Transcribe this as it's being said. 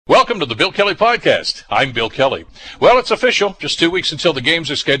Welcome to the Bill Kelly Podcast. I'm Bill Kelly. Well, it's official. Just 2 weeks until the games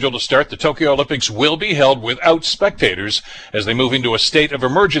are scheduled to start, the Tokyo Olympics will be held without spectators as they move into a state of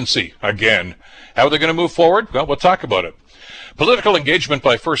emergency again. How are they going to move forward? Well, we'll talk about it. Political engagement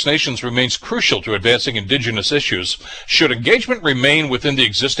by First Nations remains crucial to advancing Indigenous issues. Should engagement remain within the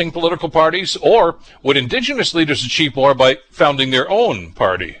existing political parties, or would Indigenous leaders achieve more by founding their own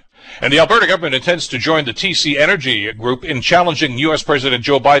party? And the Alberta government intends to join the TC Energy group in challenging U.S. President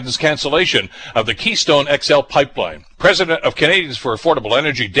Joe Biden's cancellation of the Keystone XL pipeline. President of Canadians for Affordable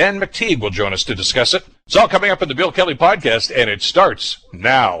Energy, Dan McTeague, will join us to discuss it. It's all coming up in the Bill Kelly Podcast, and it starts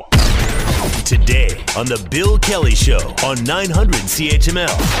now. Today on the Bill Kelly Show on 900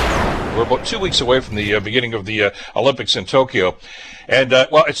 CHML. We're about 2 weeks away from the beginning of the Olympics in Tokyo. And,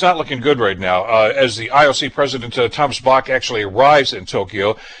 well, it's not looking good right now. As the IOC President Thomas Bach actually arrives in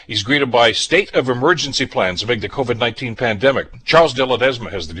Tokyo, he's greeted by state of emergency plans amid the COVID-19 pandemic. Charles de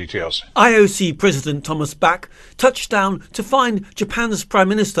Ledesma has the details. IOC President Thomas Bach touched down to find Japan's Prime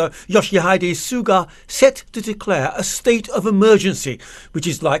Minister Yoshihide Suga set to declare a state of emergency, which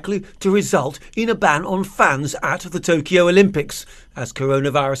is likely to result in a ban on fans at the Tokyo Olympics as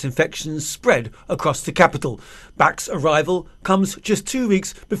coronavirus infections spread across the capital. Bach's arrival comes just 2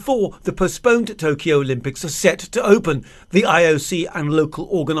 weeks before the postponed Tokyo Olympics are set to open. The IOC and local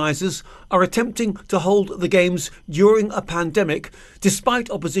organisers are attempting to hold the Games during a pandemic, despite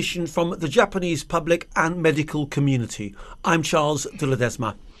opposition from the Japanese public and medical community. I'm Charles de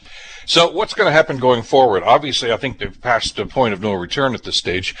Ledesma. So what's going to happen going forward? Obviously, I think they've passed a point of no return at this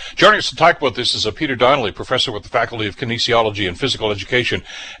stage. Joining us to talk about this is Peter Donnelly, professor with the Faculty of Kinesiology and Physical Education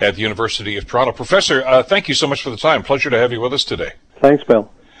at the University of Toronto. Professor, thank you so much for the time. Pleasure to have you with us today. Thanks,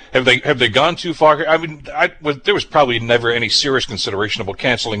 Bill. Have they gone too far? I mean, there was probably never any serious consideration about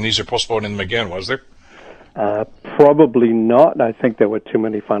canceling these or postponing them again, was there? Probably not. I think there were too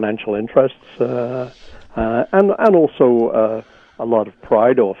many financial interests and also a lot of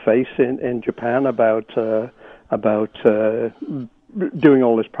pride or faith in Japan about doing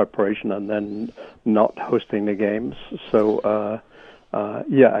all this preparation and then not hosting the games. So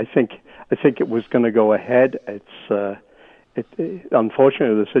I think it was going to go ahead.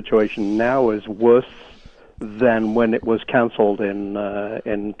 Unfortunately, the situation now is worse than when it was cancelled in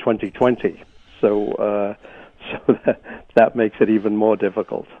 2020. So that makes it even more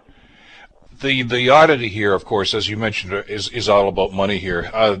difficult. The oddity here, of course, as you mentioned, is all about money here.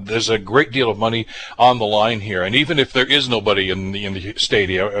 There's a great deal of money on the line here, and even if there is nobody in the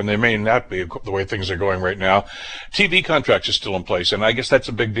stadium, and there may not be the way things are going right now, TV contracts are still in place, and I guess that's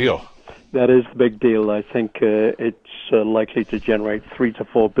a big deal. That is a big deal. I think it's likely to generate $3 to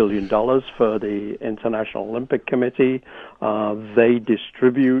 $4 billion for the International Olympic Committee. They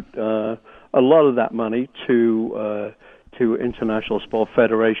distribute a lot of that money to international sport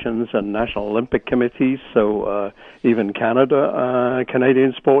federations and national Olympic committees. So even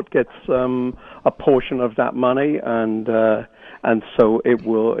Canadian sport gets a portion of that money, and so it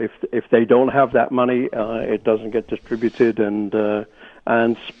will. If they don't have that money, it doesn't get distributed, and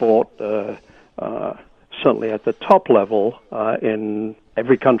sport certainly at the top level in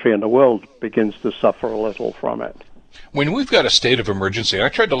every country in the world begins to suffer a little from it. When we've got a state of emergency, and I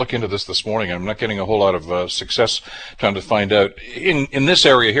tried to look into this morning, and I'm not getting a whole lot of success trying to find out. In this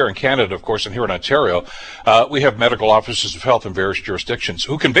area here in Canada, of course, and here in Ontario, we have medical officers of health in various jurisdictions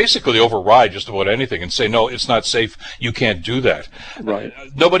who can basically override just about anything and say, no, it's not safe, you can't do that. Right.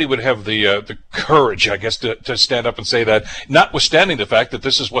 Nobody would have the courage, I guess, to stand up and say that, notwithstanding the fact that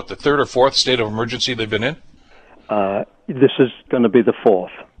this is, the third or fourth state of emergency they've been in? This is going to be the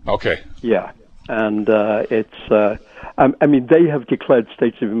fourth. Okay. Yeah. And I mean, they have declared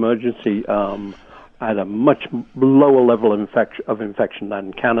states of emergency at a much lower level of infection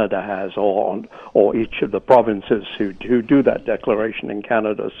than Canada has, or each of the provinces who do that declaration in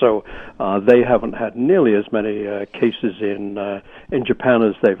Canada. So they haven't had nearly as many cases in Japan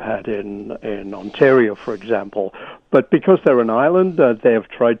as they've had in Ontario, for example. But because they're an island, they have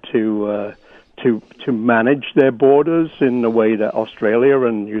tried to manage their borders in the way that Australia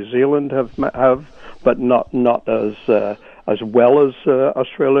and New Zealand have, but not as well as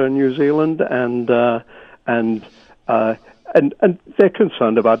Australia and New Zealand, and they're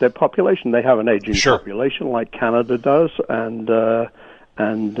concerned about their population. They have an aging population like Canada does, and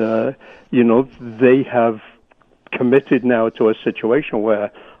they have committed now to a situation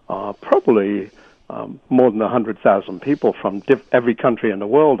where probably more than 100,000 people from every country in the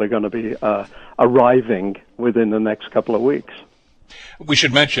world are going to be arriving within the next couple of weeks. We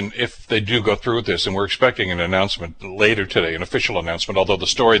should mention, if they do go through with this, and we're expecting an announcement later today, an official announcement, although the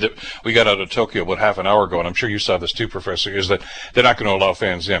story that we got out of Tokyo about half an hour ago, and I'm sure you saw this too, Professor, is that they're not going to allow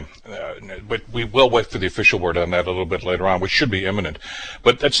fans in. But we will wait for the official word on that a little bit later on, which should be imminent.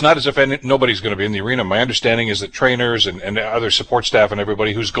 But it's not as if nobody's going to be in the arena. My understanding is that trainers and other support staff and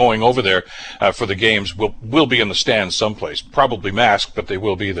everybody who's going over there for the games will be in the stands someplace, probably masked, but they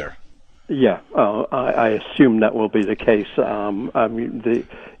will be there. Yeah, I assume that will be the case. I mean,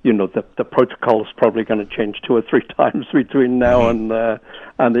 the protocol is probably going to change 2 or 3 times between now and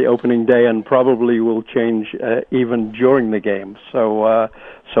the opening day, and probably will change even during the game. So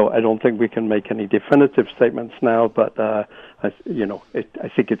I don't think we can make any definitive statements now. But I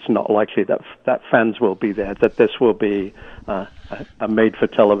think it's not likely that fans will be there. That this will be a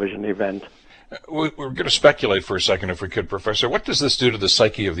made-for-television event. We're going to speculate for a second, if we could, Professor. What does this do to the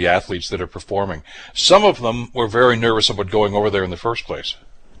psyche of the athletes that are performing? Some of them were very nervous about going over there in the first place.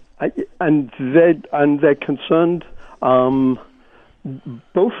 And they're concerned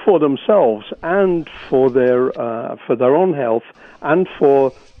both for themselves and for their own health and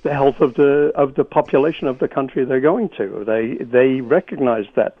for the health of the population of the country they're going to. They recognize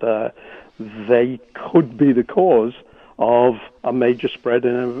that they could be the cause of a major spread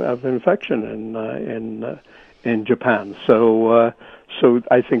of infection in Japan. So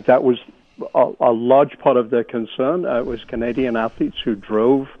I think that was a large part of their concern. It was Canadian athletes who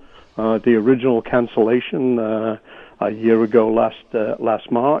drove the original cancellation a year ago last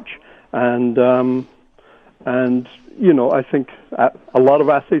March, and I think a lot of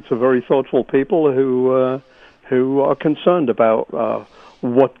athletes are very thoughtful people who are concerned about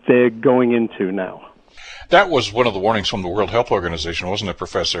what they're going into now. That was one of the warnings from the World Health Organization, wasn't it,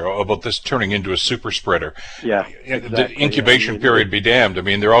 Professor, about this turning into a super spreader? Yeah, exactly. The incubation period be damned. I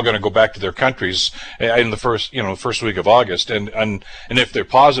mean, they're all going to go back to their countries in the first week of August, and if they're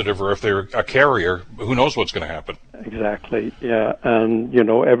positive or if they're a carrier, who knows what's going to happen? Exactly. Yeah, and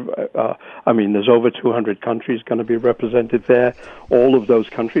there's over 200 countries going to be represented there. All of those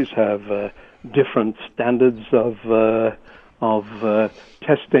countries have different standards of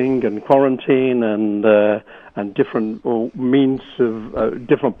testing and quarantine and different means of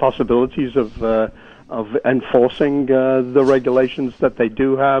different possibilities of enforcing the regulations that they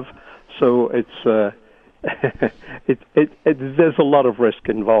do have. So it's there's a lot of risk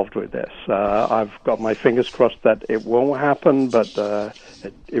involved with this. I've got my fingers crossed that it won't happen, but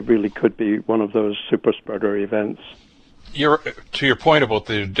it really could be one of those super spreader events. To your point about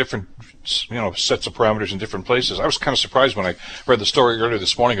the different, sets of parameters in different places, I was kind of surprised when I read the story earlier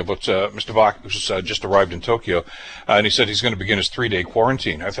this morning about Mr. Bach, who's just arrived in Tokyo, and he said he's going to begin his 3-day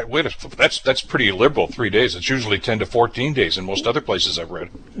quarantine. I thought, that's pretty liberal, 3 days. It's usually 10 to 14 days in most other places I've read.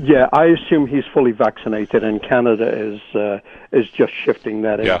 Yeah, I assume he's fully vaccinated, and Canada is just shifting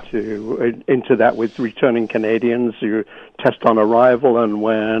that into that with returning Canadians. You test on arrival, and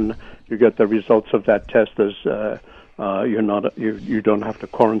when you get the results of that test, you don't have to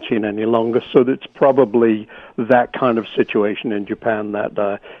quarantine any longer. So it's probably that kind of situation in Japan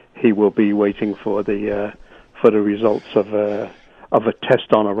that he will be waiting for the results of a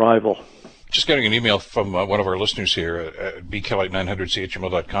test on arrival. Just getting an email from one of our listeners here at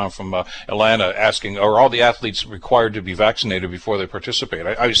bkelly@900chml.com from Ilana asking, are all the athletes required to be vaccinated before they participate?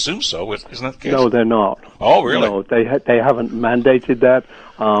 I assume so. Isn't that the case? No, they're not. Oh, really? No, they haven't mandated that.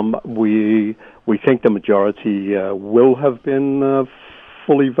 We think the majority will have been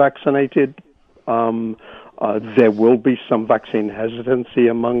fully vaccinated. There will be some vaccine hesitancy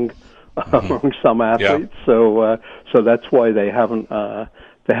among some athletes. Yeah. So that's why they haven't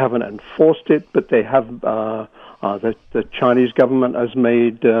enforced it. But they have the Chinese government has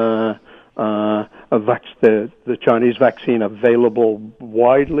made the Chinese vaccine available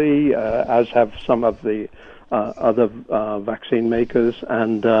widely, as have some of the other vaccine makers,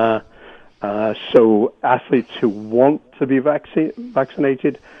 and so athletes who want to be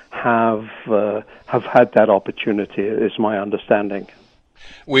vaccinated have had that opportunity, is my understanding.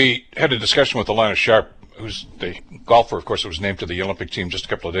 We had a discussion with Alana Sharp, who's the golfer, of course, who was named to the Olympic team just a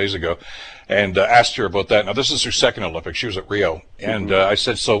couple of days ago, and asked her about that. Now, this is her second Olympics. She was at Rio. And I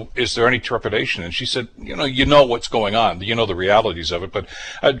said, so is there any trepidation? And she said, you know what's going on. You know the realities of it. But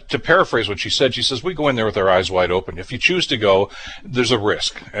to paraphrase what she says, we go in there with our eyes wide open. If you choose to go, there's a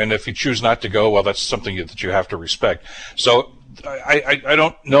risk. And if you choose not to go, well, that's something that you have to respect. So I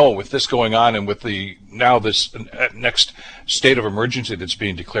don't know, with this going on and with this next state of emergency that's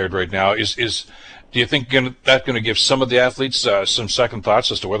being declared right now, do you think that's going to give some of the athletes some second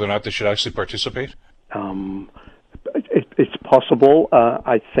thoughts as to whether or not they should actually participate? It's possible.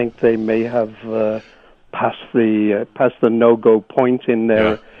 I think they may have past the no-go point in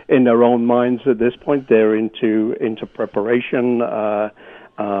their own minds at this point. They're into preparation. They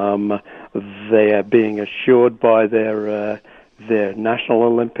are being assured by their national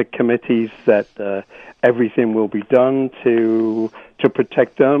Olympic committees that everything will be done to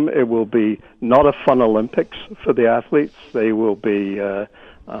protect them. It will be not a fun Olympics for the athletes. They will be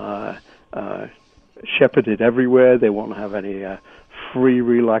shepherded everywhere. They won't have any free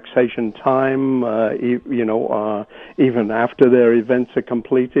relaxation time. Even after their events are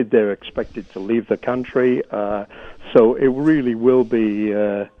completed, they're expected to leave the country. So it really will be.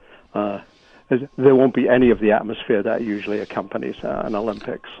 There won't be any of the atmosphere that usually accompanies an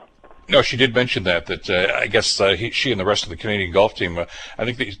Olympics. No, she did mention that I guess she and the rest of the Canadian golf team, I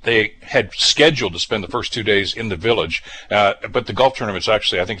think they had scheduled to spend the first 2 days in the village, but the golf tournament's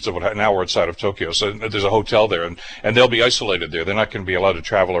actually, I think it's about an hour outside of Tokyo, so there's a hotel there, and they'll be isolated there. They're not going to be allowed to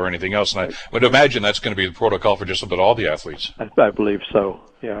travel or anything else, and I would imagine that's going to be the protocol for just about all the athletes. I believe so,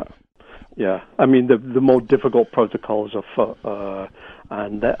 yeah. Yeah, I mean, the more difficult protocols are for...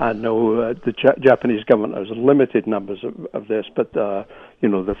 And I know the Japanese government has limited numbers of this, but the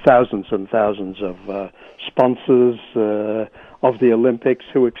thousands and thousands of sponsors of the Olympics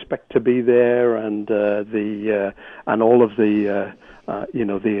who expect to be there, and all of the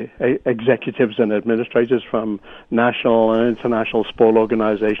the executives and administrators from national and international sport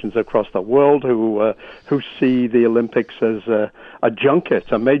organizations across the world who see the Olympics as a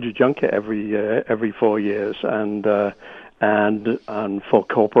junket, a major junket every 4 years, and for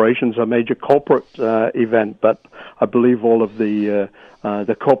corporations, a major corporate event. But I believe all of the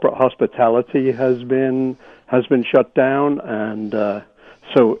corporate hospitality has been shut down, and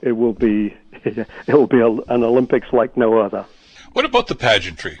so it will be an Olympics like no other. What about the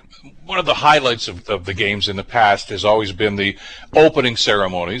pageantry? One of the highlights of the games in the past has always been the opening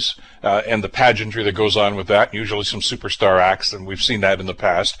ceremonies and the pageantry that goes on with that, usually some superstar acts, and we've seen that in the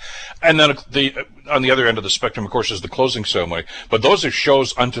past. And then on the other end of the spectrum, of course, is the closing ceremony. But those are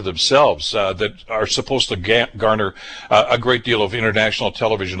shows unto themselves that are supposed to garner a great deal of international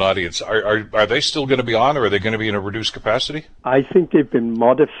television audience. Are they still going to be on, or are they going to be in a reduced capacity? I think they've been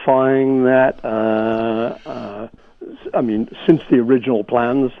modifying that. I mean, since the original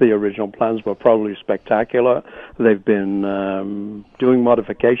plans were probably spectacular. They've been doing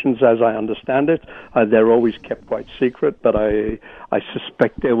modifications, as I understand it. They're always kept quite secret, but I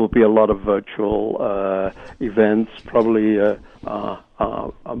suspect there will be a lot of virtual events, probably a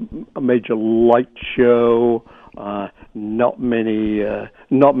major light show. Not many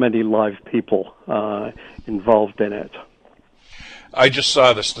live people involved in it. I just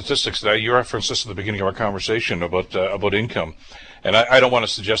saw the statistics that you referenced this at the beginning of our conversation about income. And I don't want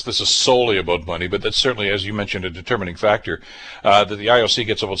to suggest this is solely about money, but that's certainly, as you mentioned, a determining factor. That the IOC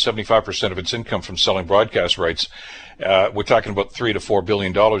gets about 75% of its income from selling broadcast rights. We're talking about $3 to $4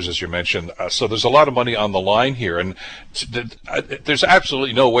 billion, as you mentioned. So there's a lot of money on the line here, and there's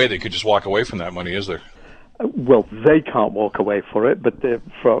absolutely no way they could just walk away from that money, is there? Well, they can't walk away from it, but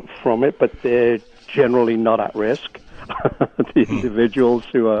they're generally not at risk. The individuals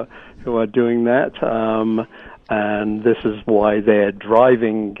who are doing that, and this is why they're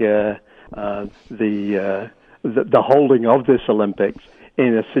driving the holding of this Olympics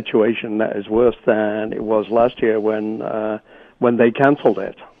in a situation that is worse than it was last year when they cancelled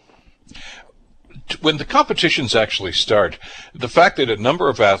it. When the competitions actually start, the fact that a number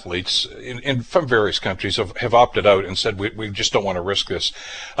of athletes from various countries have opted out and said we just don't want to risk this,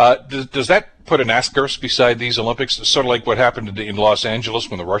 does that put an asterisk beside these Olympics? Sort of like what happened in Los Angeles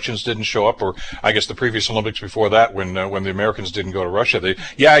when the Russians didn't show up, or I guess the previous Olympics before that when the Americans didn't go to Russia.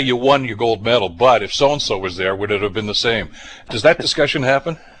 You won your gold medal, but if so-and-so was there, would it have been the same? Does that discussion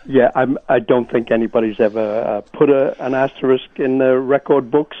happen? Yeah, I don't think anybody's ever put an asterisk in the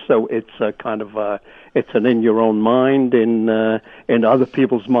record books, so it's a kind of it's an in your own mind, in other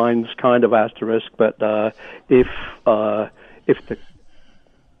people's minds kind of asterisk. But if the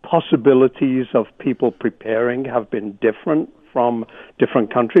possibilities of people preparing have been different from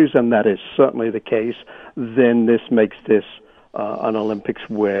different countries, and that is certainly the case, then this makes this an Olympics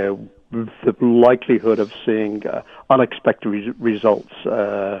where the likelihood of seeing unexpected results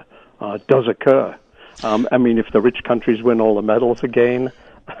does occur. I mean, if the rich countries win all the medals again,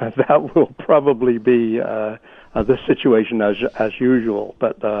 that will probably be the situation as usual.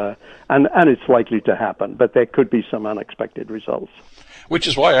 But and it's likely to happen. But there could be some unexpected results. Which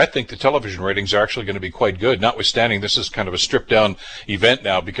is why I think the television ratings are actually going to be quite good, notwithstanding this is kind of a stripped-down event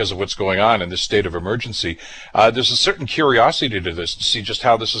now because of what's going on in this state of emergency. There's a certain curiosity to this, to see just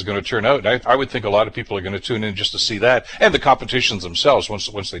how this is going to turn out. And I would think a lot of people are going to tune in just to see that, and the competitions themselves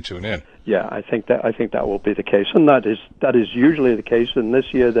once they tune in. Yeah, I think that will be the case, and that is usually the case. And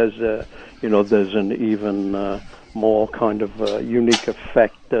this year, there's an even more kind of unique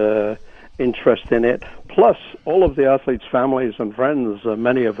effect, interest in it. Plus, all of the athletes' families and friends,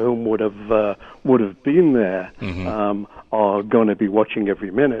 many of whom would have been there, are going to be watching every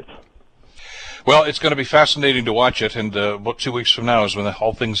minute. Well, it's going to be fascinating to watch it, and about 2 weeks from now is when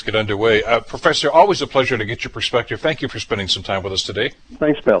all things get underway. Professor, always a pleasure to get your perspective. Thank you for spending some time with us today.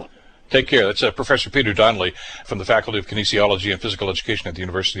 Thanks, Bill. Take care. That's Professor Peter Donnelly from the Faculty of Kinesiology and Physical Education at the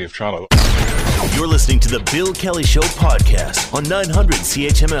University of Toronto. You're listening to the Bill Kelly Show podcast on 900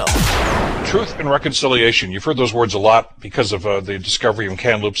 CHML. Truth and reconciliation. You've heard those words a lot because of the discovery of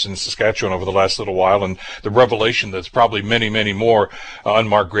Kamloops in Saskatchewan over the last little while, and the revelation that's probably many, many more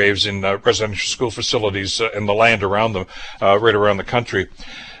unmarked graves in residential school facilities and the land around them, right around the country.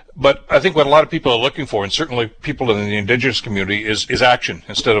 But I think what a lot of people are looking for, and certainly people in the Indigenous community, is action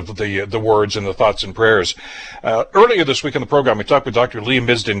instead of the words and the thoughts and prayers. Earlier this week on the program, we talked with Dr. Lee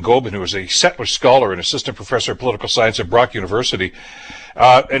Misden-Gobin, who is a settler scholar and assistant professor of political science at Brock University.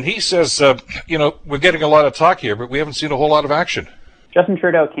 And he says, we're getting a lot of talk here, but we haven't seen a whole lot of action. Justin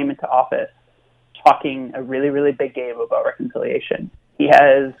Trudeau came into office talking a really, really big game about reconciliation. He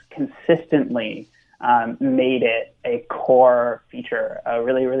has consistently made it a core feature, a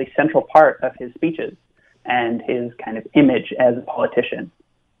really, really central part of his speeches and his kind of image as a politician.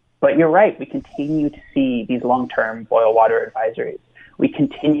 But you're right, we continue to see these long-term boil water advisories. We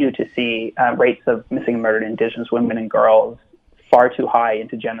continue to see rates of missing and murdered Indigenous women and girls far too high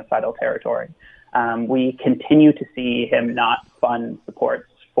into genocidal territory. We continue to see him not fund supports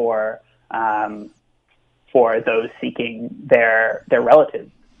for those seeking their relatives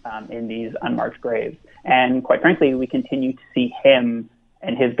in these unmarked graves. And quite frankly, we continue to see him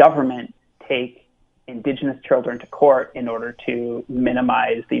and his government take Indigenous children to court in order to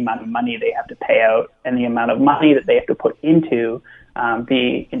minimize the amount of money they have to pay out and the amount of money that they have to put into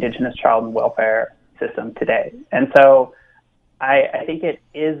the Indigenous child and welfare system today. And so I think it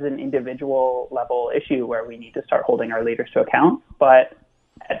is an individual level issue where we need to start holding our leaders to account. But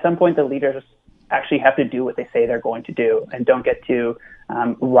at some point, the leaders actually have to do what they say they're going to do and don't get to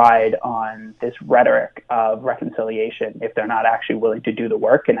ride on this rhetoric of reconciliation if they're not actually willing to do the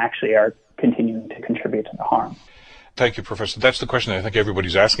work and actually are continuing to contribute to the harm. Thank you, Professor. That's the question I think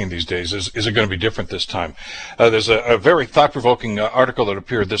everybody's asking these days. Is it going to be different this time? There's a very thought-provoking article that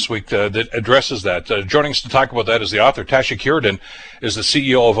appeared this week that addresses that. Joining us to talk about that is the author, Tasha Kierden, is the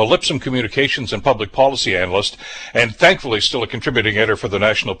CEO of Ellipsum Communications and public policy analyst, and thankfully still a contributing editor for the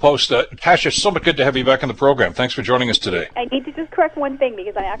National Post. Tasha, it's so good to have you back on the program. Thanks for joining us today. I need to just correct one thing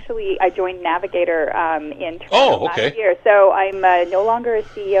because I joined Navigator in Toronto last year. So I'm no longer a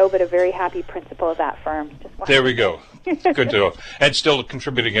CEO, but a very happy principal of that firm. There we go. Good to know. And still a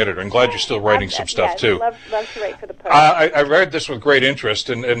contributing editor. I'm glad you're still writing some stuff, too. Love to write for the Post. I read this with great interest,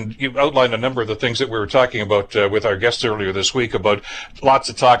 and you outlined a number of the things that we were talking about with our guests earlier this week about lots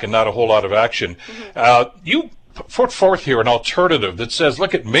of talk and not a whole lot of action. Mm-hmm. You put forth here an alternative that says,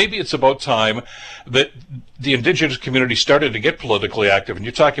 maybe it's about time that the Indigenous community started to get politically active, and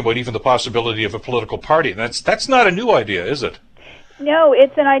you're talking about even the possibility of a political party. And that's not a new idea, is it? No,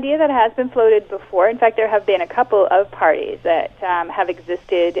 it's an idea that has been floated before. In fact, there have been a couple of parties that have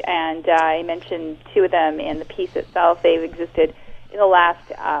existed, and I mentioned two of them in the piece itself. They've existed in the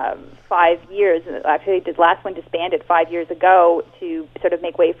last 5 years. Actually, the last one disbanded 5 years ago to sort of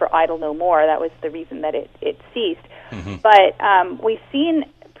make way for Idle No More. That was the reason that it ceased. Mm-hmm. But we've seen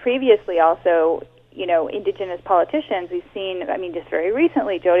previously also, Indigenous politicians. We've seen, just very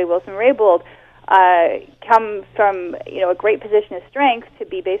recently, Jody Wilson-Raybould come from a great position of strength to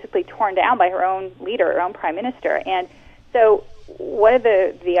be basically torn down by her own leader, her own prime minister. And so one of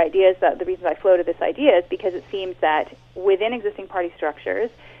the ideas, the reasons I floated this idea is because it seems that within existing party structures,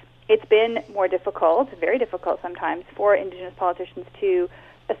 it's been more difficult, very difficult sometimes, for Indigenous politicians to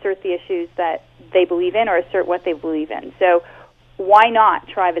assert the issues that they believe in or assert what they believe in. So why not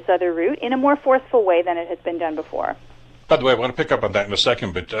try this other route in a more forceful way than it has been done before? By the way, I want to pick up on that in a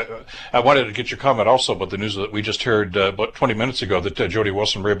second, but I wanted to get your comment also about the news that we just heard about 20 minutes ago that Jody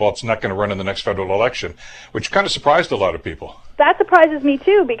Wilson-Raybould's not going to run in the next federal election, which kind of surprised a lot of people. That surprises me,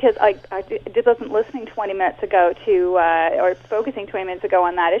 too, because I wasn't listening 20 minutes ago or focusing 20 minutes ago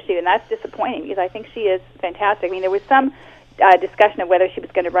on that issue, and that's disappointing because I think she is fantastic. There was some discussion of whether she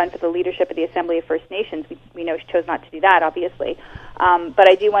was going to run for the leadership of the Assembly of First Nations. We know she chose not to do that, obviously. But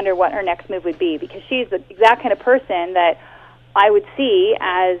I do wonder what her next move would be, because she's the exact kind of person that I would see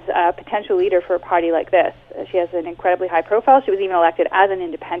as a potential leader for a party like this. She has an incredibly high profile. She was even elected as an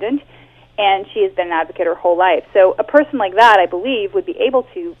independent, and she has been an advocate her whole life. So a person like that, I believe, would be able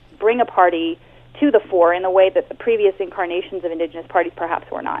to bring a party to the fore in the way that the previous incarnations of Indigenous parties perhaps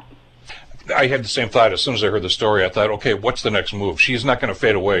were not. I had the same thought. As soon as I heard the story, I thought, okay, what's the next move? She's not going to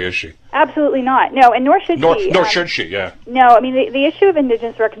fade away, is she? Absolutely not. No, and nor should she. Nor should she, yeah. No, I mean, the issue of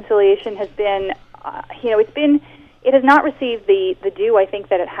Indigenous reconciliation has been, it has not received the due, I think,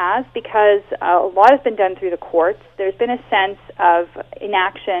 that it has, because a lot has been done through the courts. There's been a sense of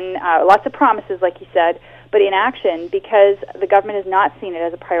inaction, lots of promises, like you said, but inaction because the government has not seen it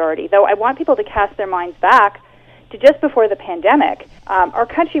as a priority. Though I want people to cast their minds back to just before the pandemic. Our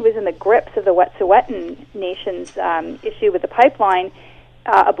country was in the grips of the Wet'suwet'en Nation's issue with the pipeline,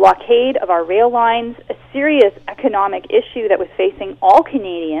 a blockade of our rail lines, a serious economic issue that was facing all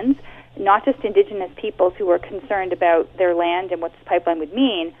Canadians, not just Indigenous peoples who were concerned about their land and what this pipeline would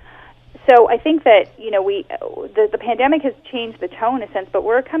mean. So I think that, the pandemic has changed the tone in a sense, but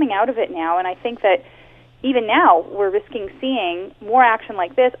we're coming out of it now, and I think that even now we're risking seeing more action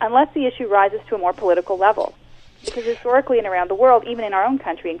like this unless the issue rises to a more political level. Because historically and around the world, even in our own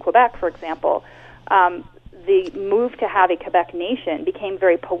country, in Quebec, for example, the move to have a Quebec nation became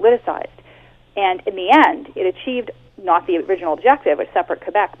very politicized. And in the end, it achieved not the original objective, a separate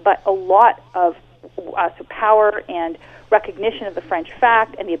Quebec, but a lot of power and recognition of the French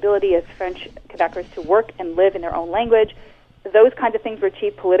fact and the ability of French Quebecers to work and live in their own language. Those kinds of things were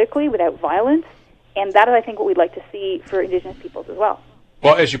achieved politically without violence, and that is, I think, what we'd like to see for Indigenous peoples as well.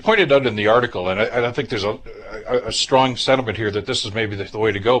 Well, as you pointed out in the article, and I think there's a strong sentiment here that this is maybe the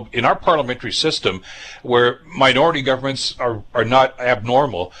way to go. In our parliamentary system, where minority governments are not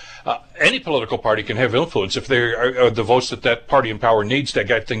abnormal, any political party can have influence if they are the votes that party in power needs to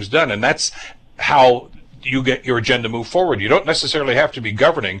get things done. And that's how you get your agenda moved forward. You don't necessarily have to be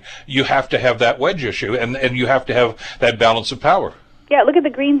governing. You have to have that wedge issue, and you have to have that balance of power. Yeah, look at the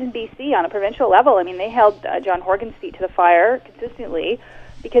Greens in BC on a provincial level. I mean, they held John Horgan's feet to the fire consistently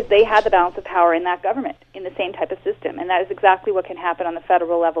because they had the balance of power in that government, in the same type of system. And that is exactly what can happen on the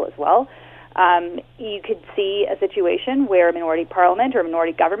federal level as well. You could see a situation where a minority parliament or a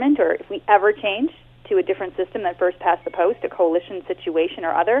minority government, or if we ever change to a different system than first past the post, a coalition situation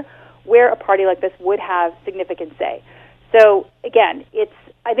or other, where a party like this would have significant say. So, again,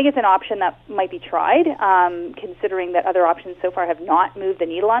 I think it's an option that might be tried, considering that other options so far have not moved the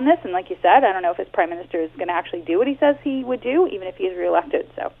needle on this. And like you said, I don't know if his Prime Minister is going to actually do what he says he would do, even if he is reelected.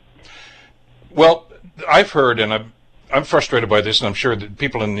 So, well, I've heard, and I'm frustrated by this, and I'm sure that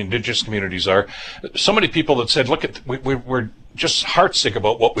people in the Indigenous communities are, so many people that said, look, we're just heartsick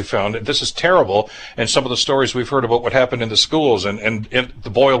about what we found. This is terrible. And some of the stories we've heard about what happened in the schools and the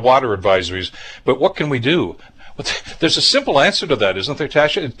boil water advisories. But what can we do? There's a simple answer to that, isn't there,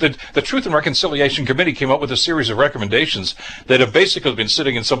 Tasha? The Truth and Reconciliation Committee came up with a series of recommendations that have basically been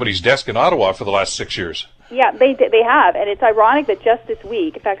sitting in somebody's desk in Ottawa for the last 6 years. Yeah, they have, and it's ironic that just this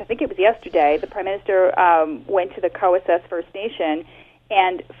week, in fact, I think it was yesterday, the Prime Minister went to the Coasas First Nation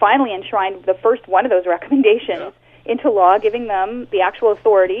and finally enshrined the first one of those recommendations into law, giving them the actual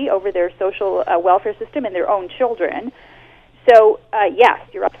authority over their social welfare system and their own children. So, yes,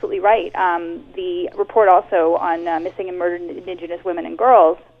 you're absolutely right. The report also on missing and murdered Indigenous women and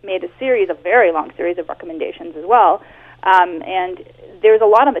girls made a very long series of recommendations as well. And there's a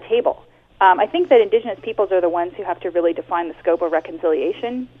lot on the table. I think that Indigenous peoples are the ones who have to really define the scope of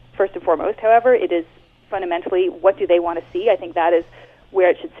reconciliation. First and foremost, however, it is fundamentally what do they want to see. I think that is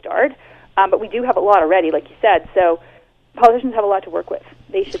where it should start. But we do have a lot already, like you said. So politicians have a lot to work with.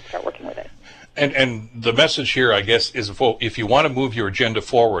 They should start working with it. And the message here, I guess, is if you want to move your agenda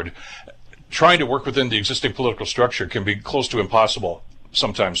forward, trying to work within the existing political structure can be close to impossible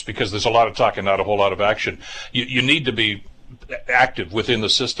sometimes because there's a lot of talk and not a whole lot of action. You need to be active within the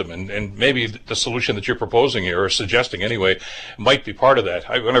system, and maybe the solution that you're proposing here, or suggesting anyway, might be part of that.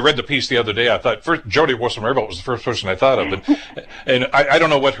 When I read the piece the other day, I thought first Jody Wilson-Raybould was the first person I thought of, and I don't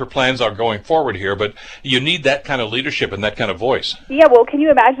know what her plans are going forward here, but you need that kind of leadership and that kind of voice. Yeah, well, can you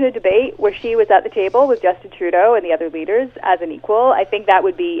imagine a debate where she was at the table with Justin Trudeau and the other leaders as an equal? I think that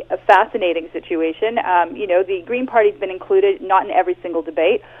would be a fascinating situation. The Green Party's been included, not in every single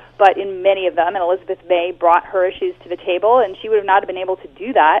debate, but in many of them, and Elizabeth May brought her issues to the table, and she would have not been able to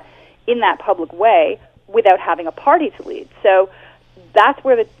do that in that public way without having a party to lead. So that's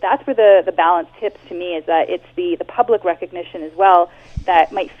where the balance tips to me, is that it's the public recognition as well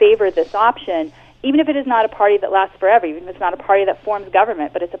that might favor this option, even if it is not a party that lasts forever, even if it's not a party that forms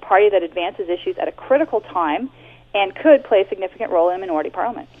government, but it's a party that advances issues at a critical time and could play a significant role in a minority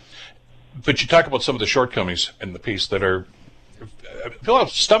parliament. But you talk about some of the shortcomings in the piece that are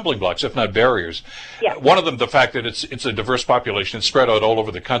stumbling blocks, if not barriers. Yeah. One of them, the fact that it's a diverse population, it's spread out all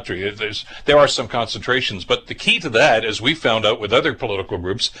over the country. There are some concentrations, but the key to that, as we found out with other political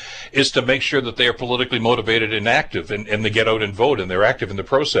groups, is to make sure that they are politically motivated and active, and they get out and vote, and they're active in the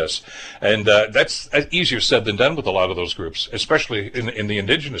process. And that's easier said than done with a lot of those groups, especially in the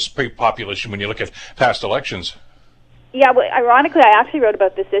indigenous population when you look at past elections. Yeah, well, ironically, I actually wrote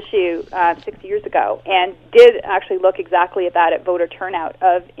about this issue 6 years ago and did actually look exactly at that, at voter turnout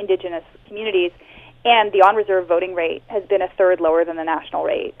of Indigenous communities. And the on-reserve voting rate has been a third lower than the national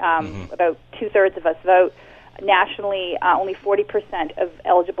rate. About two-thirds of us vote. Nationally, only 40% of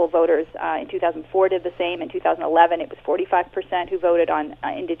eligible voters in 2004 did the same. In 2011, it was 45% who voted on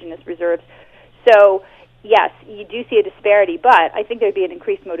Indigenous reserves. So, yes, you do see a disparity, but I think there would be an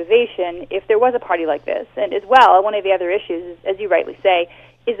increased motivation if there was a party like this. And as well, one of the other issues, as you rightly say,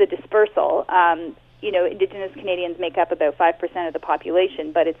 is the dispersal. Indigenous Canadians make up about 5% of the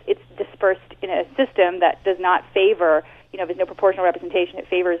population, but it's dispersed in a system that does not favor, there's no proportional representation. It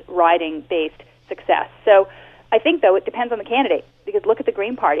favors riding-based success. So I think, though, it depends on the candidate, because look at the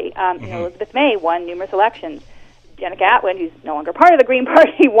Green Party. Elizabeth May won numerous elections. Janet Atwin, who's no longer part of the Green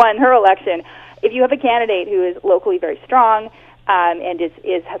Party, won her election. If you have a candidate who is locally very strong and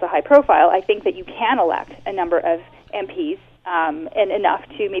has a high profile, I think that you can elect a number of MPs and enough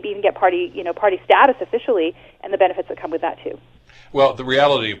to maybe even get party status officially, and the benefits that come with that too. Well, the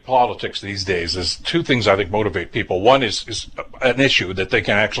reality of politics these days is two things I think motivate people. One is an issue that they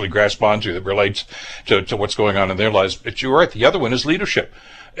can actually grasp onto that relates to what's going on in their lives. But you're right. The other one is leadership.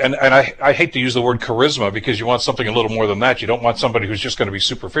 And I hate to use the word charisma, because you want something a little more than that. You don't want somebody who's just going to be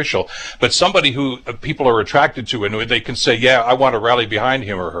superficial, but somebody who people are attracted to and they can say, yeah, I want to rally behind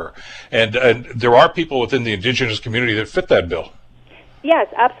him or her. And there are people within the Indigenous community that fit that bill. Yes,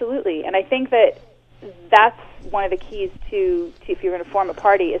 absolutely. And I think that's one of the keys to if you're going to form a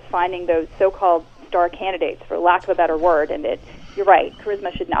party, is finding those so-called star candidates, for lack of a better word. And you're right,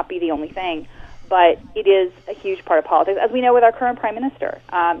 charisma should not be the only thing. But it is a huge part of politics, as we know with our current Prime Minister.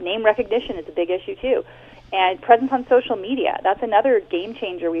 Name recognition is a big issue, too. And presence on social media, that's another game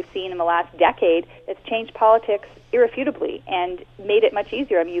changer we've seen in the last decade. It's changed politics irrefutably and made it much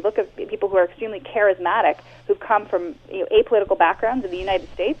easier. I mean, you look at people who are extremely charismatic, who've come from apolitical backgrounds in the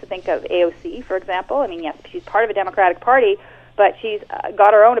United States. I think of AOC, for example. I mean, yes, she's part of a Democratic Party, but she's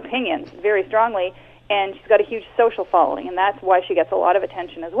got her own opinions very strongly, and she's got a huge social following, and that's why she gets a lot of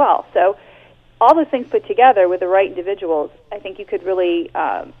attention as well. So all those things put together with the right individuals, I think you could really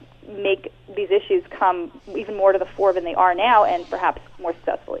make these issues come even more to the fore than they are now, and perhaps more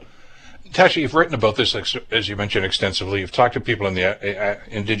successfully. Tasha, you've written about this, as you mentioned, extensively. You've talked to people in the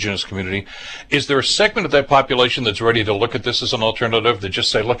Indigenous community. Is there a segment of that population that's ready to look at this as an alternative, that just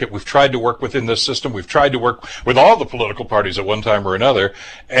say, look, we've tried to work within this system, we've tried to work with all the political parties at one time or another,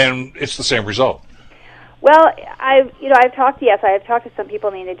 and it's the same result? Well, I've talked to some people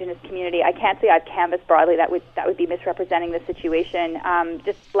in the Indigenous community. I can't say I've canvassed broadly. That would be misrepresenting the situation.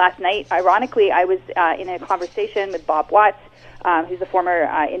 Just last night, ironically, I was in a conversation with Bob Watts, who's the former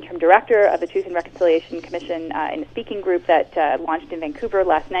interim director of the Truth and Reconciliation Commission, in a speaking group that launched in Vancouver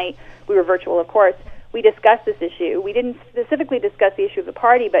last night. We were virtual, of course. We discussed this issue. We didn't specifically discuss the issue of the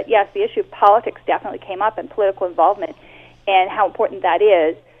party, but yes, the issue of politics definitely came up, and political involvement, and how important that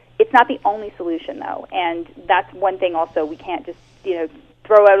is. It's not the only solution, though, and that's one thing also. We can't just,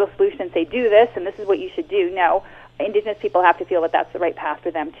 throw out a solution and say, do this, and this is what you should do. No, Indigenous people have to feel that that's the right path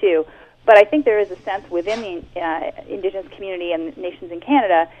for them, too. But I think there is a sense within the Indigenous community and nations in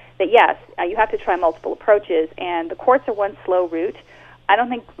Canada that, yes, you have to try multiple approaches, and the courts are one slow route. I don't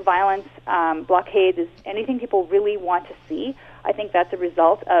think violence, blockades is anything people really want to see. I think that's a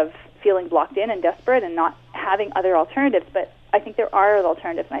result of feeling blocked in and desperate and not having other alternatives, but I think there are other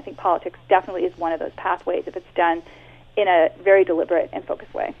alternatives, and I think politics definitely is one of those pathways if it's done in a very deliberate and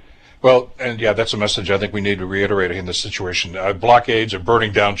focused way. Well, and yeah, that's a message I think we need to reiterate in this situation. Blockades or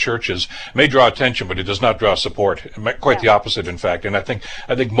burning down churches may draw attention, but it does not draw support. Quite the opposite, in fact. And I think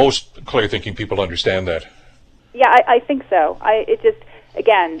most clear-thinking people understand that. Yeah, I think so. It's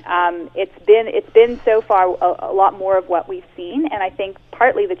been so far a lot more of what we've seen, and I think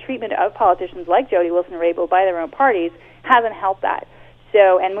partly the treatment of politicians like Jody Wilson-Raybould by their own parties hasn't helped that.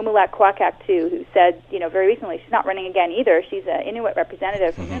 So, and Mumulak Kwakak, too, who said, very recently, she's not running again either. She's an Inuit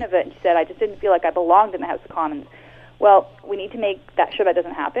representative from Nunavut, and she said, I just didn't feel like I belonged in the House of Commons. Well, we need to make sure that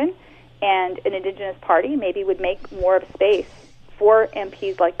doesn't happen, and an Indigenous party maybe would make more of a space for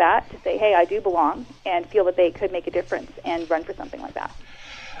MPs like that to say, hey, I do belong, and feel that they could make a difference and run for something like that.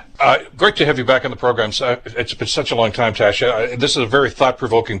 Great to have you back on the program. It's been such a long time, Tasha. This is a very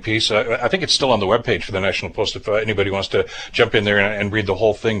thought-provoking piece. I think it's still on the webpage for the National Post if anybody wants to jump in there and read the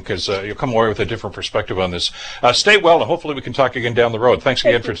whole thing, because you'll come away with a different perspective on this. Stay well, and hopefully we can talk again down the road. Thanks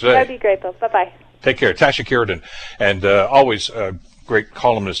again for today. That'd be great, Bill. Bye-bye. Take care. Tasha Kierden, and always great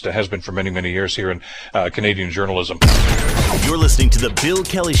columnist, has been for many, many years here in Canadian journalism. You're listening to the Bill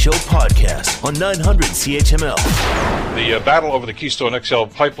Kelly Show podcast on 900 CHML. The battle over the Keystone XL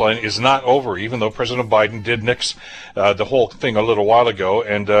pipeline is not over, even though President Biden did nix the whole thing a little while ago.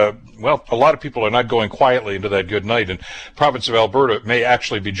 And, well, a lot of people are not going quietly into that good night, and province of Alberta may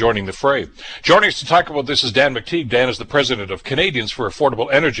actually be joining the fray. Joining us to talk about this is Dan McTeague. Dan is the president of Canadians for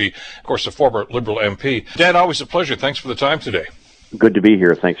Affordable Energy, of course, a former Liberal MP. Dan, always a pleasure. Thanks for the time today. Good to be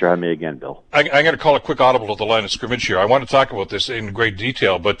here. Thanks for having me again, Bill. I'm going to call a quick audible to the line of scrimmage here. I want to talk about this in great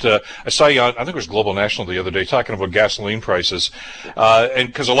detail, but I saw you on, I think it was Global National the other day, talking about gasoline prices, and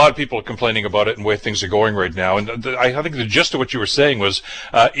because a lot of people are complaining about it and the way things are going right now. And I think the gist of what you were saying was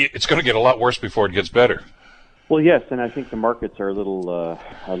it's going to get a lot worse before it gets better. Well, yes, and I think the markets are a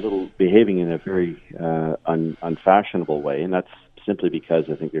little behaving in a very unfashionable way, and that's simply because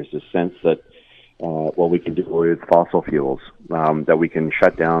I think there's a sense that what we can do with fossil fuels, that we can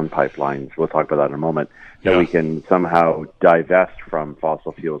shut down pipelines. We'll talk about that in a moment. That we can somehow divest from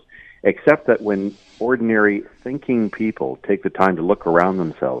fossil fuels. Except that when ordinary thinking people take the time to look around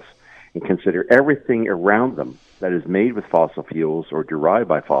themselves and consider everything around them that is made with fossil fuels or derived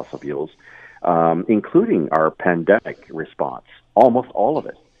by fossil fuels, including our pandemic response, almost all of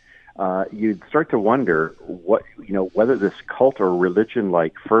it, you'd start to wonder whether this cult or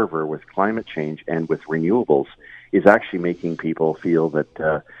religion-like fervor with climate change and with renewables is actually making people feel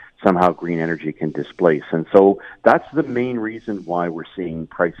that somehow green energy can displace. And so that's the main reason why we're seeing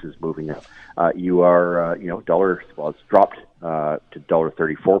prices moving up. Dollar, well, it's dropped to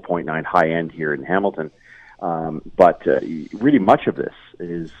 $1.34.9 high end here in Hamilton. But really much of this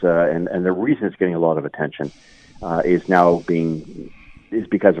is, and the reason it's getting a lot of attention is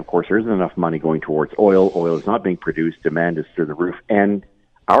because, of course, there isn't enough money going towards oil. Oil is not being produced. Demand is through the roof. And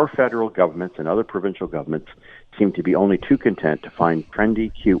our federal governments and other provincial governments seem to be only too content to find trendy,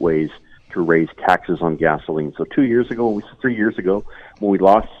 cute ways to raise taxes on gasoline. So 3 years ago, when we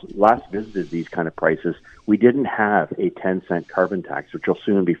last visited these kind of prices, we didn't have a 10-cent carbon tax, which will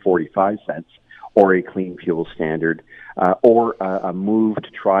soon be 45 cents, or a clean fuel standard, or a move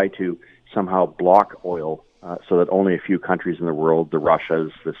to try to somehow block oil so that only a few countries in the world, the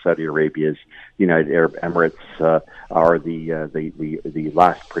Russias, the Saudi Arabias, United Arab Emirates, are the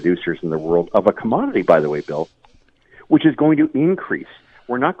last producers in the world of a commodity, by the way, Bill, which is going to increase.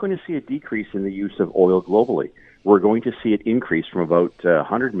 We're not going to see a decrease in the use of oil globally. We're going to see it increase from about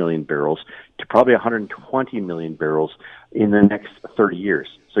 100 million barrels to probably 120 million barrels in the next 30 years.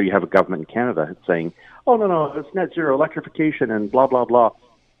 So you have a government in Canada saying, oh, no, it's net zero electrification and blah, blah, blah.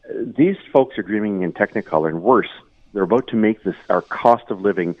 These folks are dreaming in Technicolor, and worse, they're about to make our cost of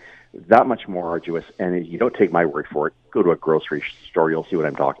living that much more arduous. And you don't take my word for it. Go to a grocery store, you'll see what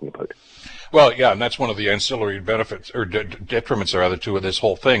I'm talking about. Well, yeah, and that's one of the ancillary benefits or detriments, rather, to this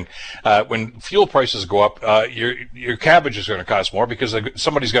whole thing. When fuel prices go up, your cabbage is going to cost more because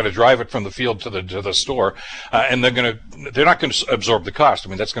somebody's got to drive it from the field to the store, and they're not going to absorb the cost. I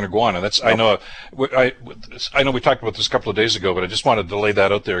mean, that's going to go on, and that's I know we talked about this a couple of days ago, but I just wanted to lay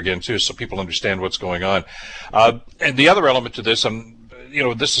that out there again too, so people understand what's going on. And the other element to this,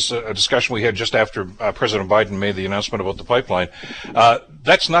 this is a discussion we had just after President Biden made the announcement about the pipeline.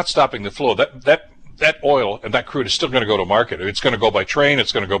 That's not stopping the flow. That oil and that crude is still going to go to market. It's going to go by train.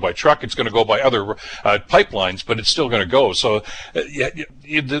 It's going to go by truck. It's going to go by other pipelines, but it's still going to go. So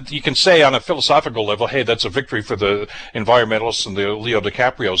you can say on a philosophical level, hey, that's a victory for the environmentalists and the Leo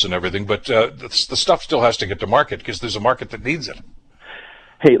DiCaprios and everything, but the stuff still has to get to market because there's a market that needs it.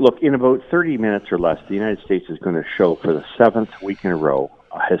 Hey, look, in about 30 minutes or less, the United States is going to show for the 7th week in a row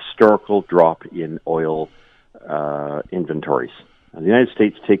a historical drop in oil inventories. The United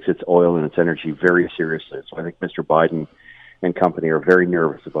States takes its oil and its energy very seriously. So I think Mr. Biden and company are very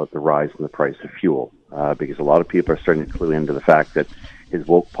nervous about the rise in the price of fuel because a lot of people are starting to clue into the fact that his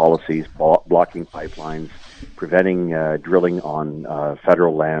woke policies, blocking pipelines, preventing drilling on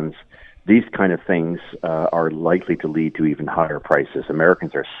federal lands, these kind of things are likely to lead to even higher prices.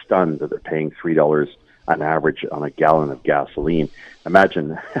 Americans are stunned that they're paying $3 on average on a gallon of gasoline.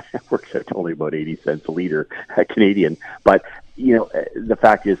 Imagine it works out to only about 80 cents a liter Canadian. But, the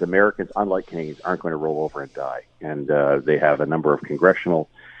fact is Americans, unlike Canadians, aren't going to roll over and die. And they have a number of congressional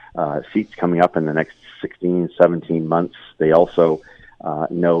seats coming up in the next 16, 17 months. They also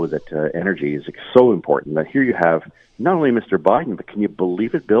know that energy is so important that here you have not only Mr. Biden, but can you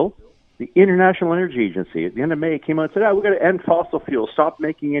believe it, Bill? The International Energy Agency at the end of May came out and said, we've got to end fossil fuels, stop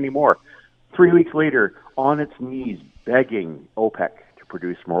making any more. 3 weeks later, on its knees, begging OPEC to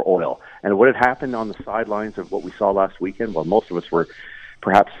produce more oil. And what had happened on the sidelines of what we saw last weekend, well, most of us were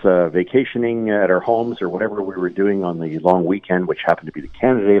perhaps vacationing at our homes or whatever we were doing on the long weekend, which happened to be the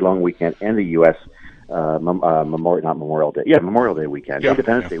Canada Day long weekend and the U.S. Memorial Day weekend,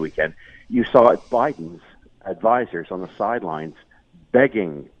 Independence Day weekend. You saw Biden's advisors on the sidelines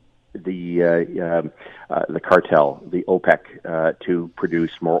begging the cartel, the OPEC, to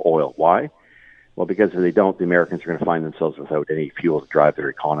produce more oil. Why? Well, because if they don't, the Americans are going to find themselves without any fuel to drive their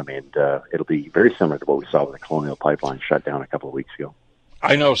economy, and it'll be very similar to what we saw with the Colonial Pipeline shut down a couple of weeks ago.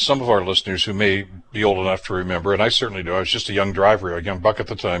 I know some of our listeners who may be old enough to remember, and I certainly do. I was just a young driver, a young buck at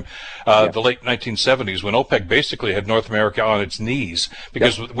the time. The late 1970s, when OPEC basically had North America on its knees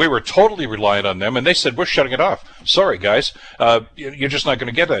because we were totally reliant on them, and they said, we're shutting it off. Sorry, guys. You're just not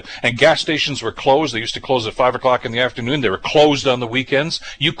going to get that. And gas stations were closed. They used to close at 5 o'clock in the afternoon. They were closed on the weekends.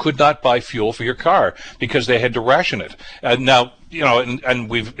 You could not buy fuel for your car because they had to ration it. And now, and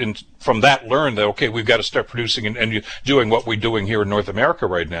we've from that learned that, okay, we've got to start producing and doing what we're doing here in North America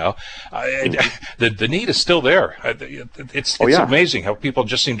right now. The need is still there. It's amazing how people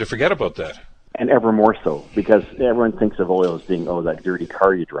just seem to forget about that. And ever more so, because everyone thinks of oil as being, that dirty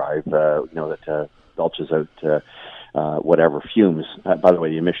car you drive, that belches out whatever fumes. By the way,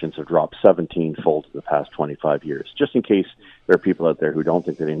 the emissions have dropped 17-fold in the past 25 years. Just in case there are people out there who don't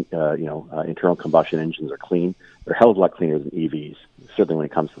think that internal combustion engines are clean, they're a hell of a lot cleaner than EVs, certainly when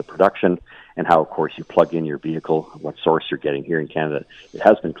it comes to the production and how, of course, you plug in your vehicle, what source you're getting here in Canada. It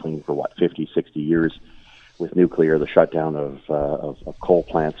has been clean for, 50, 60 years with nuclear, the shutdown of coal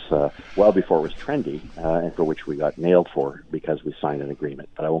plants well before it was trendy, and for which we got nailed for because we signed an agreement.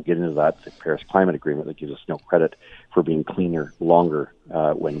 But I won't get into that. It's the Paris Climate Agreement that gives us no credit for being cleaner longer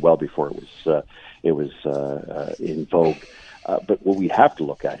when well before it was in vogue. But what we have to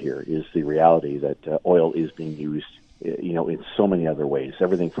look at here is the reality that oil is being used, in so many other ways.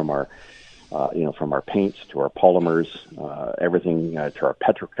 Everything from our paints to our polymers, everything to our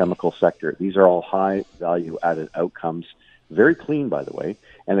petrochemical sector. These are all high value added outcomes, very clean, by the way,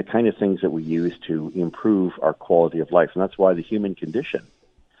 and the kind of things that we use to improve our quality of life. And that's why the human condition,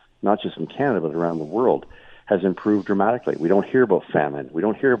 not just in Canada, but around the world, has improved dramatically. We don't hear about famine. We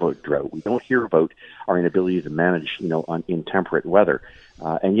don't hear about drought. We don't hear about our inability to manage, in temperate weather.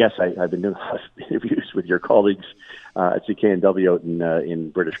 And yes, I've been doing a lot of interviews with your colleagues at CKNW out in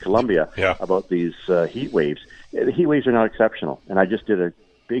British Columbia about these heat waves. The heat waves are not exceptional. And I just did a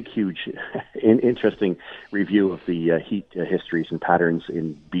big, huge, interesting review of the heat histories and patterns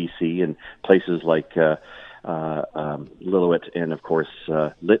in BC and places like Lillooet and, of course,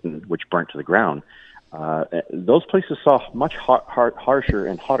 Lytton, which burnt to the ground. Those places saw much harsher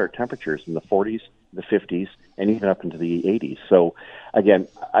and hotter temperatures in the 40s, the 50s, and even up into the 80s. So, again,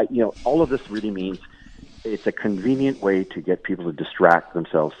 all of this really means it's a convenient way to get people to distract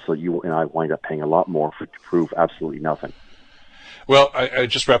themselves so you and I wind up paying a lot more to prove absolutely nothing. Well, I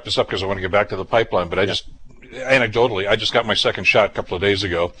just wrapped this up because I want to get back to the pipeline, but anecdotally, I just got my second shot a couple of days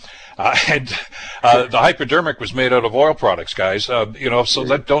ago. And the hypodermic was made out of oil products, guys. So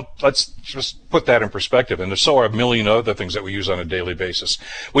let's just put that in perspective. And so are a million other things that we use on a daily basis,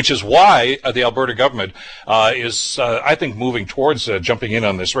 which is why the Alberta government is, I think, moving towards jumping in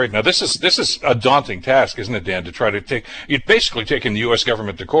on this right now. This is a daunting task, isn't it, Dan? To try to you're basically taking the U.S.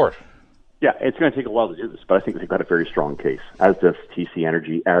 government to court. Yeah, it's going to take a while to do this, but I think they've got a very strong case, as does TC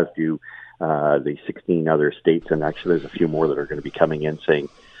Energy, as do the 16 other states, and actually there's a few more that are going to be coming in saying,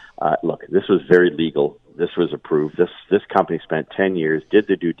 look, this was very legal. This was approved. This company spent 10 years, did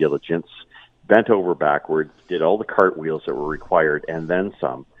the due diligence, bent over backwards, did all the cartwheels that were required, and then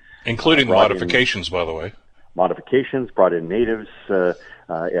some. Including modifications, by the way. Modifications, brought in natives,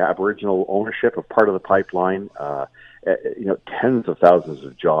 Aboriginal ownership of part of the pipeline, tens of thousands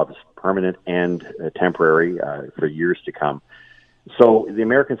of jobs, permanent and temporary, for years to come. So the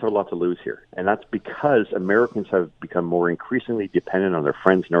Americans have a lot to lose here, and that's because Americans have become more increasingly dependent on their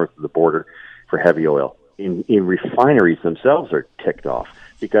friends north of the border for heavy oil. In refineries themselves are ticked off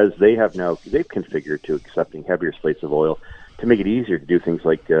because they've configured to accepting heavier slates of oil to make it easier to do things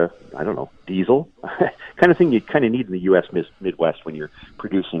like, diesel, kind of thing you kind of need in the U.S. Midwest when you're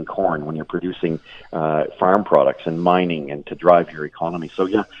producing corn, when you're producing farm products and mining and to drive your economy. So,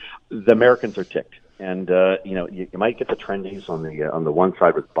 yeah, the Americans are ticked. And, you might get the trendies on the one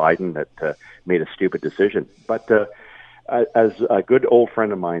side with Biden that made a stupid decision. But as a good old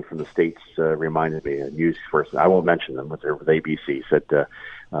friend of mine from the States reminded me, a news person, I won't mention them, but they're with ABC, said the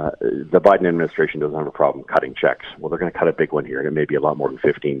Biden administration doesn't have a problem cutting checks. Well, they're going to cut a big one here, and it may be a lot more than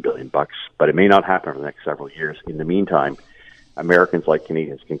 $15 billion, but it may not happen for the next several years. In the meantime, Americans like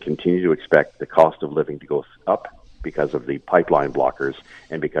Canadians can continue to expect the cost of living to go up because of the pipeline blockers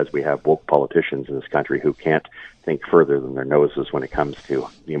and because we have woke politicians in this country who can't think further than their noses when it comes to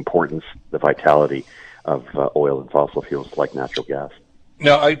the importance, the vitality of oil and fossil fuels like natural gas.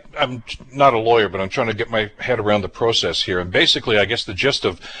 Now, I'm not a lawyer, but I'm trying to get my head around the process here. And basically, I guess the gist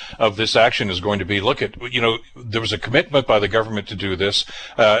of this action is going to be, look at, there was a commitment by the government to do this,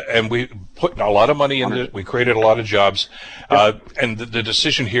 and we put a lot of money into it. We created a lot of jobs, and the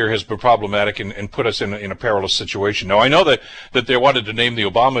decision here has been problematic and put us in a perilous situation. Now, I know that they wanted to name the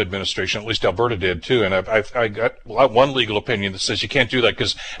Obama administration, at least Alberta did too, and I got one legal opinion that says you can't do that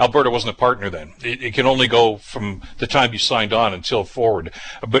because Alberta wasn't a partner then. It can only go from the time you signed on until forward.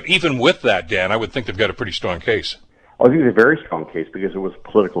 But even with that, Dan, I would think they've got a pretty strong case. I think it's a very strong case because it was a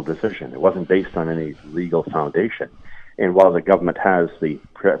political decision. It wasn't based on any legal foundation. And while the government the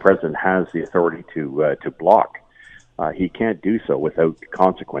president has the authority to block, he can't do so without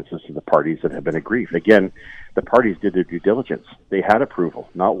consequences to the parties that have been aggrieved. Again, the parties did their due diligence. They had approval,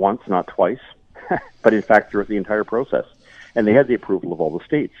 not once, not twice, but in fact throughout the entire process. And they had the approval of all the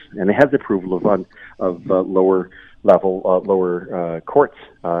states, and they had the approval of lower courts,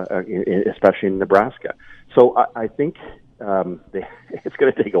 especially in Nebraska. So I think it's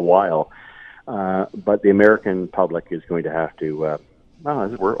going to take a while, but the American public is going to have to,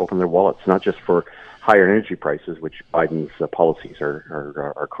 as it were, open their wallets, not just for higher energy prices, which Biden's policies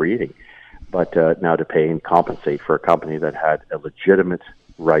are creating, but now to pay and compensate for a company that had a legitimate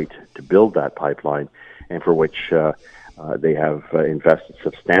right to build that pipeline and for which they have invested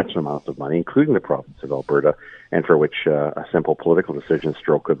substantial amounts of money, including the province of Alberta, and for which a simple political decision,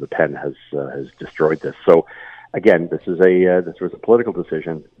 stroke of the pen, has destroyed this. So, again, this was a political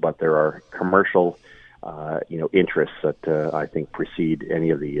decision, but there are commercial, interests that I think precede any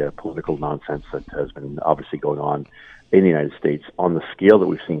of the political nonsense that has been obviously going on in the United States on the scale that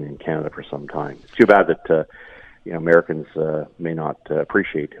we've seen in Canada for some time. It's too bad that Americans may not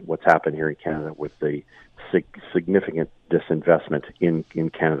appreciate what's happened here in Canada with the significant disinvestment in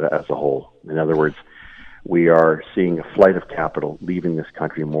Canada as a whole. In other words, we are seeing a flight of capital leaving this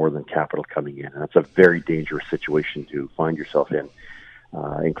country more than capital coming in. And that's a very dangerous situation to find yourself in,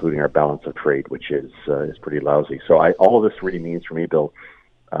 including our balance of trade, which is pretty lousy. So all of this really means for me, Bill,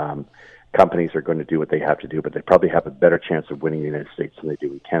 companies are going to do what they have to do, but they probably have a better chance of winning the United States than they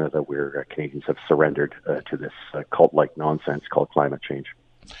do in Canada, where Canadians have surrendered to this cult-like nonsense called climate change.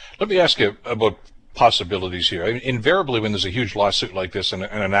 Let me ask you about possibilities here. I mean, invariably, when there's a huge lawsuit like this and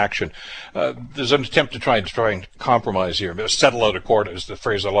an action, there's an attempt to try and compromise here. Settle out of court is the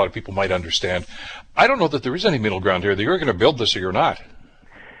phrase a lot of people might understand. I don't know that there is any middle ground here. That you're going to build this or you're not.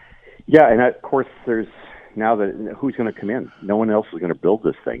 Yeah, and of course, there's now that who's going to come in? No one else is going to build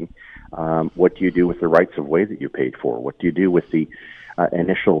this thing. What do you do with the rights of way that you paid for? What do you do with the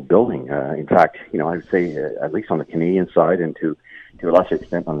initial building? In fact, I would say at least on the Canadian side and to a lesser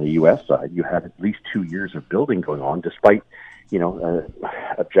extent on the U.S. side, you had at least 2 years of building going on, despite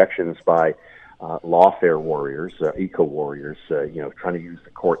objections by lawfare warriors, eco warriors, trying to use the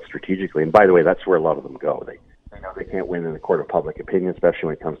court strategically. And by the way, that's where a lot of them go. They know they can't win in the court of public opinion, especially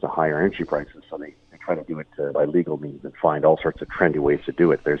when it comes to higher energy prices. So they try to do it by legal means and find all sorts of trendy ways to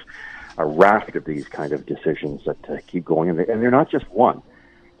do it. There's a raft of these kind of decisions that keep going, and they're not just one.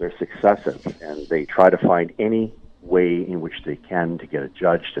 They're successive, and they try to find any way in which they can to get a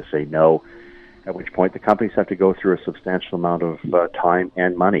judge to say no, at which point the companies have to go through a substantial amount of time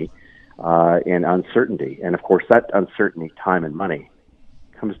and money and uncertainty. And of course, that uncertainty, time and money,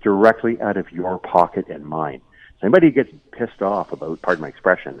 comes directly out of your pocket and mine. So anybody gets pissed off about, pardon my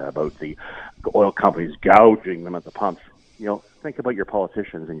expression, about the oil companies gouging them at the pumps, think about your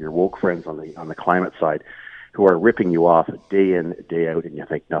politicians and your woke friends on the climate side who are ripping you off day in, day out, and you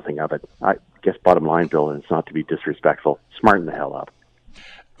think nothing of it. I guess bottom line, Bill, and it's not to be disrespectful, smarten the hell up.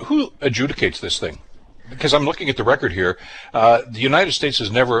 Who adjudicates this thing? Because I'm looking at the record here. The United States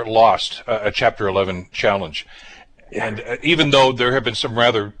has never lost a Chapter 11 challenge. And even though there have been some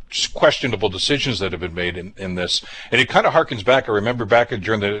rather questionable decisions that have been made in this, and it kind of harkens back, I remember back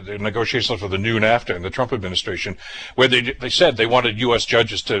during the negotiations for the new NAFTA and the Trump administration, where they said they wanted U.S.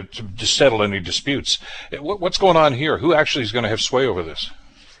 judges to settle any disputes. What's going on here? Who actually is going to have sway over this?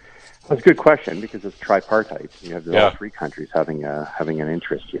 That's a good question, because it's tripartite. You have all three countries having an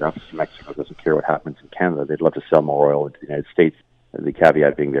interest. Obviously Mexico doesn't care what happens in Canada. They'd love to sell more oil into the United States, the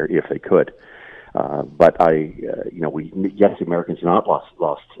caveat being there if they could. But yes, the Americans have not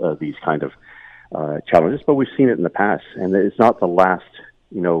lost these kind of challenges, but we've seen it in the past, and it's not the last,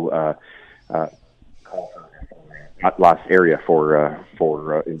 last area for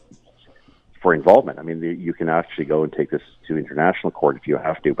involvement. I mean, you can actually go and take this to international court if you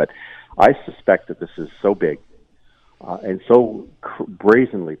have to, but I suspect that this is so big and so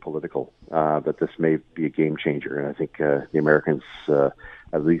brazenly political that this may be a game changer. And I think the Americans,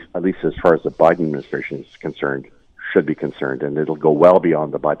 at least as far as the Biden administration is concerned, should be concerned, and it'll go well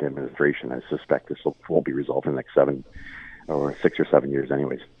beyond the Biden administration. I suspect this won't be resolved in the next 6 or 7 years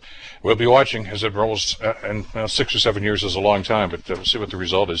anyways. We'll be watching as it rolls, and 6 or 7 years is a long time, but we'll see what the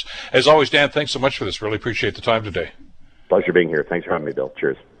result is. As always, Dan, thanks so much for this. Really appreciate the time today. Pleasure being here. Thanks for having me, Bill.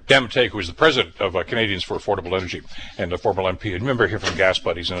 Cheers. Dan Matejka, who is the president of Canadians for Affordable Energy and a former MP, and remember here from Gas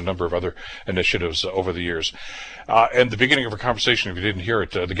Buddies and a number of other initiatives over the years. And the beginning of our conversation, if you didn't hear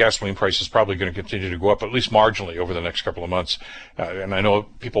it, the gasoline price is probably going to continue to go up, at least marginally, over the next couple of months. And I know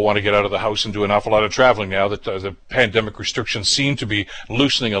people want to get out of the house and do an awful lot of traveling now that the pandemic restrictions seem to be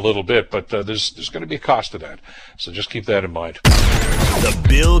loosening a little bit, but there's going to be a cost to that. So just keep that in mind. The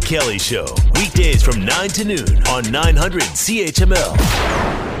Bill Kelly Show, weekdays from 9 to noon on 900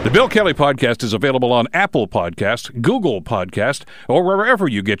 CHML. The Bill Kelly Podcast is available on Apple Podcast, Google Podcast, or wherever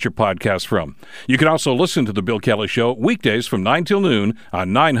you get your podcasts from. You can also listen to The Bill Kelly Show weekdays from 9 till noon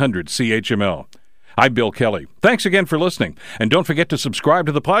on 900 CHML. I'm Bill Kelly. Thanks again for listening. And don't forget to subscribe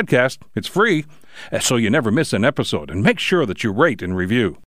to the podcast. It's free, so you never miss an episode. And make sure that you rate and review.